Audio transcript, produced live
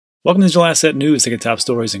Welcome to Digital Asset News. Take the top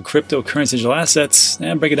stories in cryptocurrency digital assets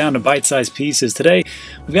and break it down to bite-sized pieces. Today,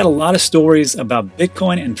 we've got a lot of stories about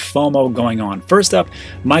Bitcoin and FOMO going on. First up,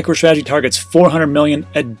 MicroStrategy targets $400 million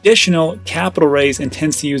additional capital raise,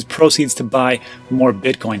 intends to use proceeds to buy more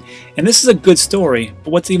Bitcoin. And this is a good story,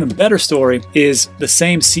 but what's an even better story is the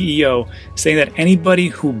same CEO saying that anybody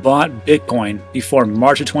who bought Bitcoin before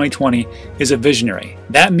March of 2020 is a visionary.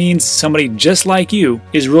 That means somebody just like you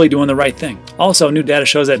is really doing the right thing. Also, new data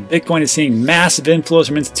shows that Bitcoin is seeing massive inflows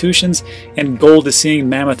from institutions and gold is seeing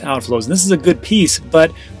mammoth outflows. And this is a good piece,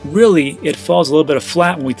 but really it falls a little bit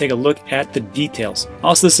flat when we take a look at the details.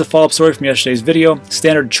 Also, this is a follow-up story from yesterday's video.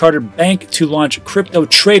 Standard Chartered Bank to launch crypto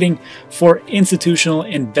trading for institutional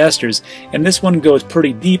investors. And this one goes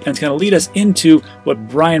pretty deep and it's going to lead us into what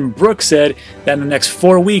Brian Brooks said, that in the next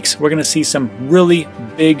 4 weeks we're going to see some really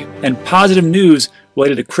big and positive news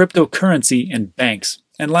related to cryptocurrency and banks.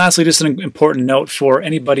 And lastly, just an important note for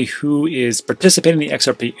anybody who is participating in the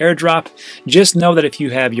XRP airdrop. Just know that if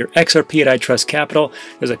you have your XRP at iTRUSTCAPITAL,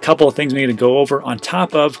 there's a couple of things we need to go over on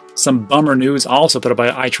top of some bummer news also put up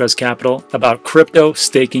by iTRUSTCAPITAL about crypto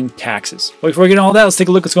staking taxes. Well, before we get into all that, let's take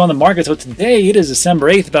a look at what's going on in the market. So today it is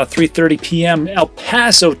December 8th, about 3:30 p.m. El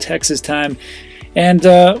Paso, Texas time. And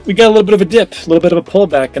we got a little bit of a dip, a little bit of a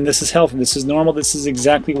pullback, and this is healthy, this is normal, this is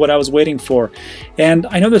exactly what I was waiting for. And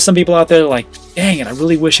I know there's some people out there like, dang it, I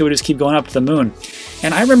really wish it would just keep going up to the moon.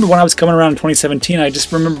 And I remember when I was coming around in 2017, I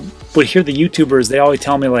just would hear the YouTubers, they always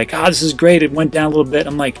tell me like, this is great, it went down a little bit.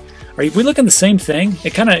 I'm like, are we looking at the same thing?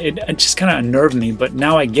 It just kind of unnerved me, but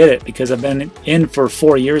now I get it because I've been in for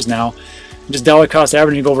 4 years now. Just dollar cost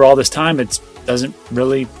averaging, you go over all this time, it doesn't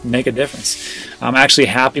really make a difference. I'm actually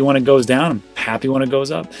happy when it goes down. I'm happy when it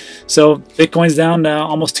goes up. So Bitcoin's down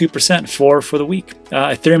almost 2% for the week.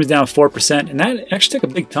 Ethereum is down 4%, and that actually took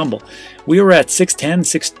a big tumble. We were at 610,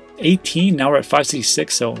 618. Now we're at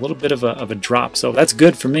 566, so a little bit of a drop. So that's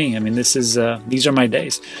good for me. I mean, these are my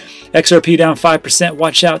days. XRP down 5%.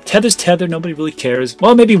 Watch out. Tether's Tether. Nobody really cares.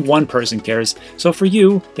 Well, maybe one person cares. So for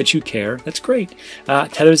you that you care, that's great.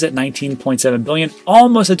 Tether's at 19.7 billion,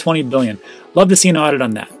 almost at 20 billion. Love to see an audit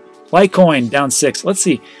on that. Litecoin down 6. Let's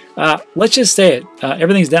see. Let's just say it.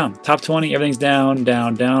 Everything's down. Top 20. Everything's down,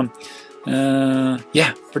 down, down.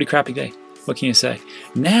 Yeah, pretty crappy day. What can you say?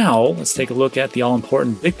 Now, let's take a look at the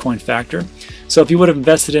all-important Bitcoin factor. So if you would have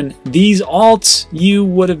invested in these alts, you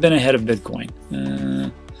would have been ahead of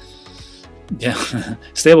Bitcoin. Yeah,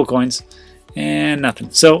 stable coins and nothing.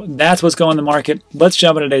 So that's what's going on in the market. Let's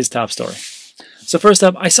jump into today's top story. So first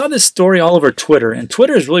up, I saw this story all over Twitter, and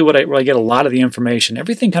Twitter is really where I get a lot of the information.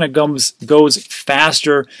 Everything kind of goes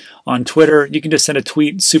faster on Twitter. You can just send a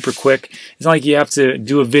tweet super quick. It's not like you have to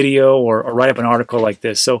do a video or write up an article like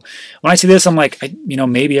this. So when I see this, I'm like,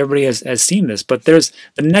 maybe everybody has seen this, but there's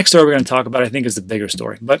the next story we're going to talk about, I think, is the bigger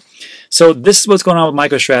story. But so this is what's going on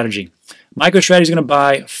with MicroStrategy. MicroStrategy is going to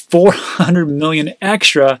buy 400 million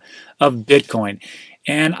extra of Bitcoin.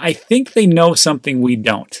 And I think they know something we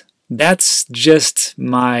don't. That's just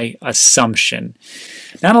my assumption.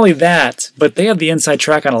 Not only that, but they have the inside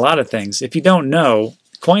track on a lot of things. If you don't know,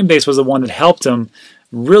 Coinbase was the one that helped them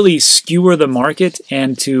really skewer the market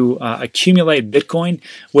and to accumulate Bitcoin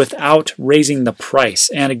without raising the price.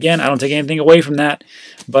 And again, I don't take anything away from that,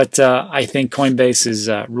 but I think Coinbase is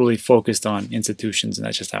really focused on institutions, and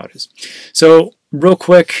that's just how it is. So real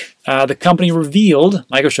quick, the company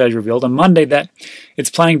MicroStrategy revealed on Monday that it's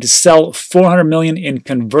planning to sell 400 million in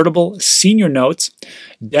convertible senior notes,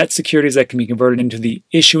 debt securities that can be converted into the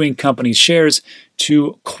issuing company's shares,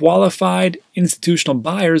 to qualified institutional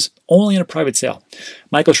buyers only in a private sale.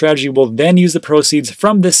 MicroStrategy will then use the proceeds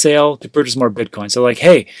from this sale to purchase more Bitcoin. So like,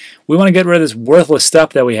 hey, we want to get rid of this worthless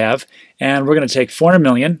stuff that we have, and we're going to take 400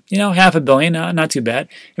 million, half a billion, not too bad,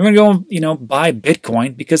 and we're going to go, buy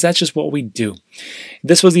Bitcoin because that's just what we do.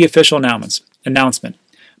 This was the official announcement.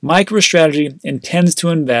 MicroStrategy intends to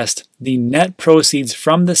invest the net proceeds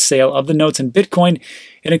from the sale of the notes in Bitcoin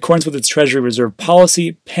in accordance with its Treasury Reserve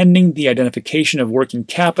policy, pending the identification of working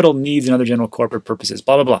capital needs and other general corporate purposes,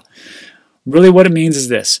 blah, blah, blah. Really what it means is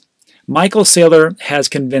this. Michael Saylor has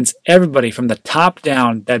convinced everybody from the top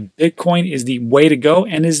down that Bitcoin is the way to go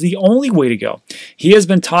and is the only way to go. He has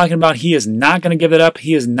been talking about he is not going to give it up.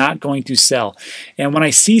 He is not going to sell. And when I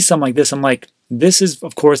see something like this, I'm like, this is,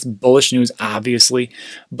 of course, bullish news, obviously.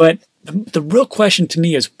 But the real question to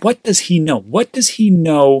me is, what does he know? What does he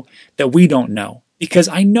know that we don't know? Because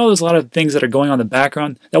I know there's a lot of things that are going on in the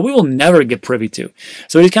background that we will never get privy to.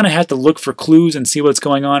 So we kind of have to look for clues and see what's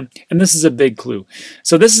going on. And this is a big clue.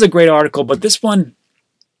 So this is a great article, but this one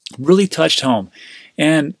really touched home.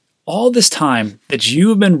 And all this time that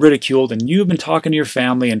you've been ridiculed and you've been talking to your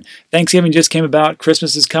family, and Thanksgiving just came about,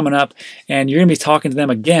 Christmas is coming up, and you're going to be talking to them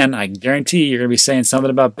again. I guarantee you're going to be saying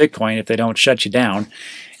something about Bitcoin if they don't shut you down.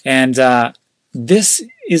 And this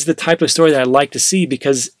is the type of story that I like to see,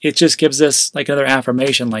 because it just gives us like another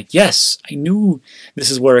affirmation, like, yes, I knew this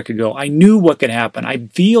is where it could go. I knew what could happen. I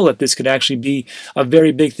feel that this could actually be a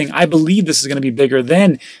very big thing. I believe this is going to be bigger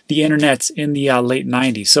than the internet in the late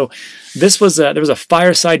 90s. So this was there was a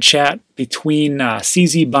fireside chat between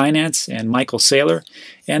CZ Binance and Michael Saylor,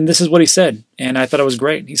 and this is what he said, and I thought it was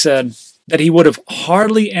great. He said that he would have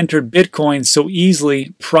hardly entered Bitcoin so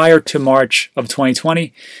easily prior to March of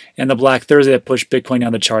 2020 and the Black Thursday that pushed Bitcoin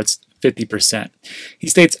down the charts 50%. He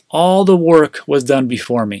states, all the work was done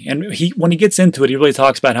before me. And when he gets into it, he really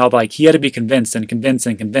talks about how like he had to be convinced and convinced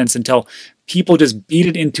and convinced until people just beat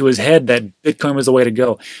it into his head that Bitcoin was the way to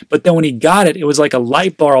go. But then when he got it, it was like a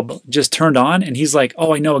light bulb just turned on, and he's like,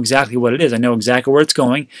 oh, I know exactly what it is. I know exactly where it's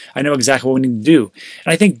going. I know exactly what we need to do.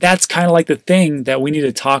 And I think that's kind of like the thing that we need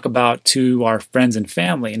to talk about to our friends and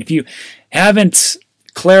family. And if you haven't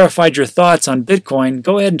clarified your thoughts on Bitcoin,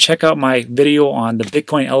 go ahead and check out my video on the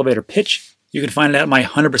Bitcoin elevator pitch. You can find it at my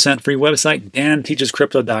 100% free website,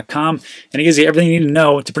 danteachescrypto.com, and it gives you everything you need to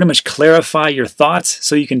know to pretty much clarify your thoughts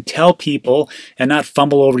so you can tell people and not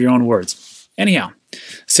fumble over your own words. Anyhow,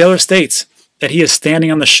 Saylor states that he is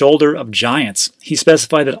standing on the shoulder of giants. He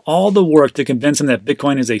specified that all the work to convince him that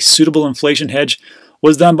Bitcoin is a suitable inflation hedge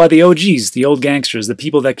was done by the OGs, the old gangsters, the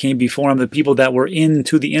people that came before him, the people that were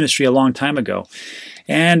into the industry a long time ago.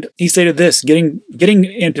 And he stated this, getting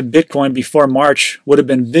into Bitcoin before March would have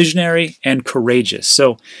been visionary and courageous.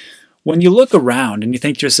 So when you look around and you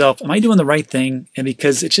think to yourself, am I doing the right thing? And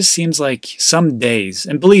because it just seems like some days,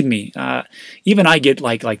 and believe me, even I get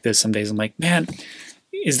like this some days, I'm like, man,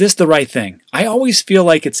 is this the right thing? I always feel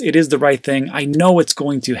like it is the right thing. I know it's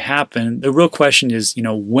going to happen. The real question is,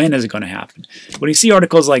 when is it going to happen? When you see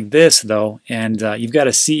articles like this, though, and you've got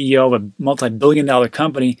a CEO of a multi-billion-dollar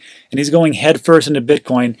company, and he's going headfirst into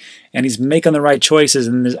Bitcoin, and he's making the right choices,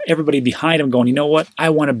 and there's everybody behind him going, you know what?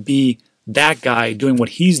 I want to be that guy doing what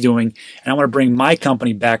he's doing, and I want to bring my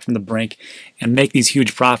company back from the brink and make these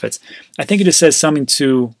huge profits. I think it just says something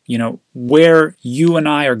to, where you and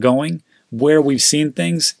I are going, where we've seen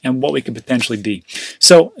things, and what we could potentially be.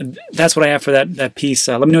 So that's what I have for that piece.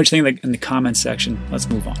 Let me know what you think in the comments section. Let's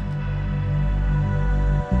move on.